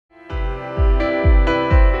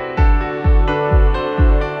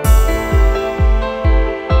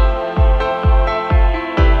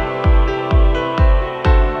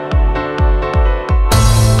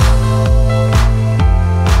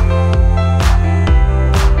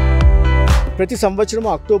ప్రతి సంవత్సరం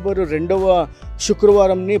అక్టోబర్ 2వ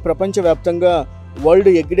శుక్రవారంని ప్రపంచవ్యాప్తంగా వరల్డ్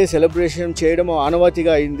ఎగ్ డే సెలబ్రేషన్ చేయడం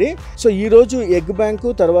ఆనవాతిగా అయింది. సో ఈరోజు ఎగ్ బ్యాంకు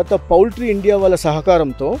తర్వాత పౌల్ట్రీ ఇండియా వాళ్ళ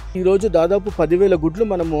సహకారంతో ఈరోజు దాదాపు 10,000 గుడ్లు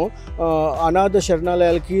మనము అనాథ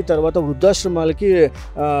శరణాలయాలకి తర్వాత వృద్ధాశ్రమాలకి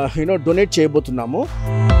డొనేట్ చేయబోతున్నాము.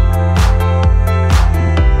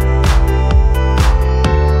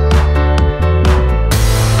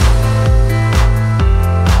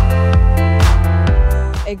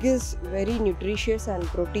 Egg is very nutritious and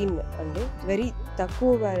protein andi very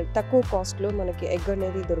takku cost lo manaki egg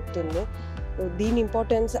anedi dorukutundi. దీని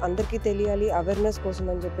ఇంపార్టెన్స్ అందరికీ తెలియాలి, అవేర్నెస్ కోసం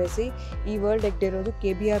అని చెప్పేసి ఈ వరల్డ్ ఎగ్ డే రోజు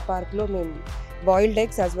KBR పార్క్లో మేము boiled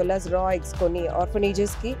eggs as well as రా ఎగ్స్ కొన్ని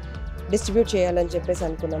ఆర్ఫనేజెస్కి డిస్ట్రిబ్యూట్ చేయాలని చెప్పేసి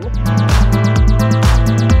అనుకున్నాము.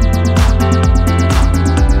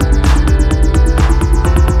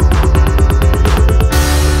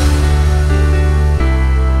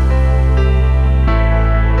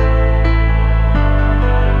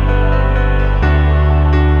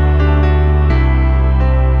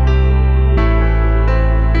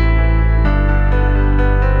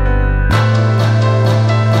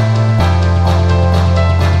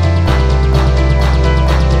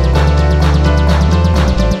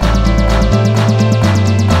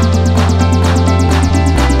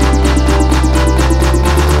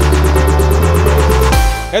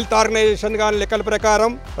 హెల్త్ ఆర్గనైజేషన్ గాని లెక్కల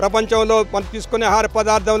ప్రకారం ప్రపంచంలో మనం తీసుకునే ఆహార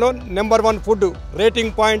పదార్థంలో number 1 food,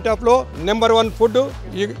 rating point of లో నెంబర్ 1 ఫుడ్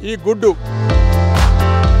ఈ గుడ్డు.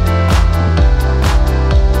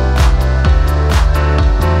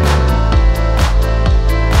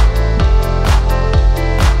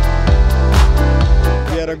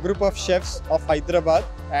 We are a group of chefs of Hyderabad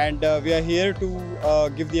and we are here to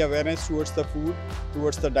give the awareness towards the food,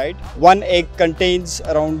 towards the diet. One egg contains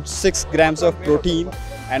around 6 grams of protein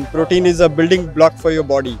and protein is a building block for your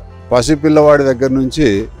body. పసి పిల్లవాడి దగ్గర నుంచి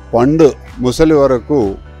పండు ముసలి వరకు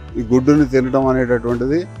ఈ గుడ్డుని తినడం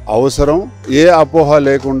అనేటటువంటిది అవసరం. ఏ అపోహ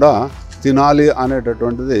లేకుండా తినాలి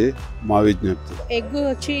అనేటటువంటిది మా విజ్ఞప్తి. ఎగ్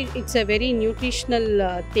వచ్చి it's a very nutritional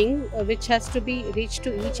thing which has to be reach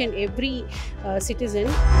to each and every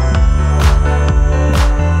citizen.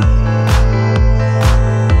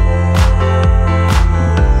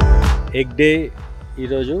 Egg day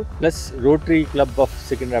ఈరోజు plus rotary club of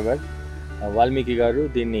Secunderabad Valmiki గారు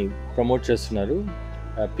దీన్ని ప్రమోట్ చేస్తున్నారు.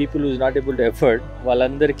 People whose not able to afford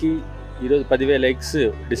వాళ్ళందరికీ ఈరోజు 10,000 ఎగ్స్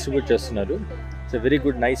డిస్ట్రిబ్యూట్ చేస్తున్నారు. It's a very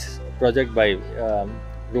good nice project by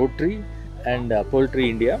Rotary and Poultry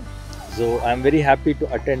India. So I am very happy to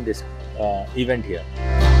attend this event here.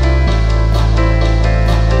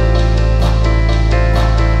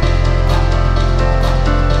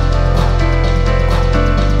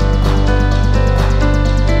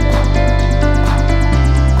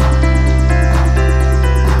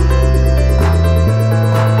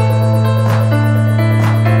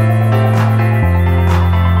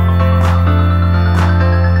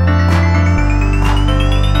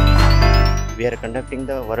 We are conducting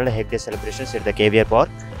the World Egg Day celebrations at the KBR Park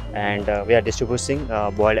and we are distributing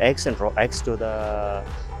boiled eggs and raw eggs to the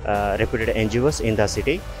reputed NGOs in the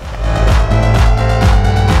city.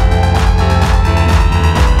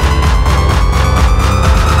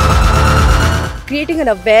 Creating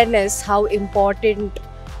an awareness how important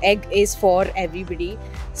egg is for everybody.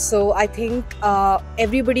 So I think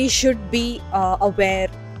everybody should be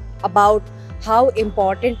aware about how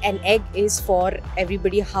important an egg is for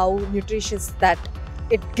everybody, how nutritious that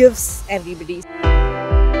it gives everybody.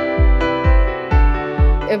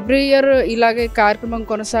 Every year ilage కార్యక్రమం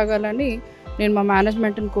కొనసాగాలని నేను మా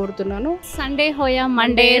management ని కోరుతున్నాను. Sunday హోయా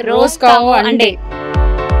Monday rose కావో అండే.